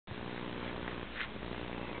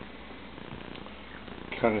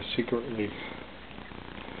kind of secretly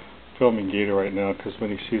filming Gator right now, because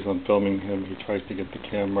when he sees I'm filming him, he tries to get the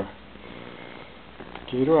camera.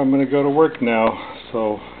 Gator, I'm going to go to work now,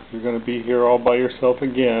 so you're going to be here all by yourself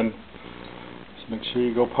again. So make sure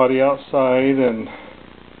you go potty outside and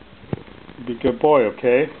be a good boy,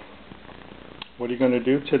 okay? What are you going to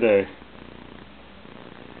do today?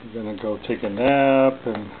 You're going to go take a nap,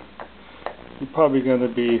 and you're probably going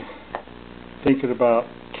to be thinking about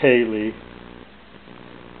Kaylee.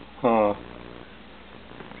 Huh?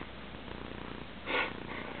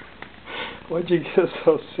 Why'd you get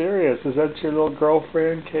so serious? Is that your little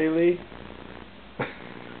girlfriend, Kaylee?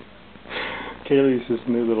 Kaylee's his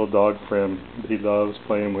new little dog friend. He loves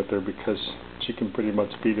playing with her because she can pretty much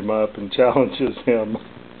beat him up and challenges him.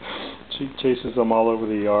 She chases him all over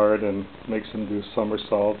the yard and makes him do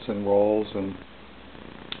somersaults and rolls,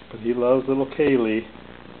 but he loves little Kaylee.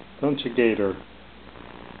 Don't you, Gator?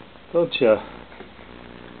 Don't you?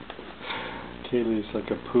 Kaylee's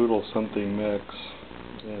like a poodle something mix,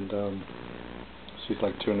 and she's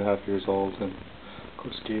like 2.5 years old, and of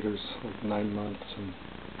course Gator's like 9 months, and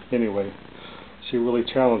anyway, she really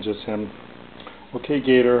challenges him. Okay,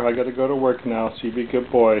 Gator, I gotta go to work now, so you be a good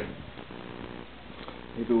boy.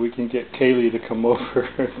 Maybe we can get Kaylee to come over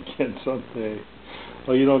again someday.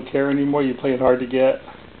 Oh, you don't care anymore? You playing hard to get?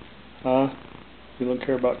 Huh? You don't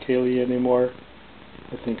care about Kaylee anymore?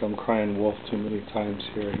 I think I'm crying wolf too many times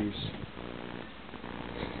here.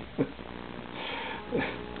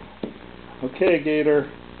 Okay,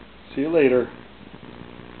 Gator. See you later.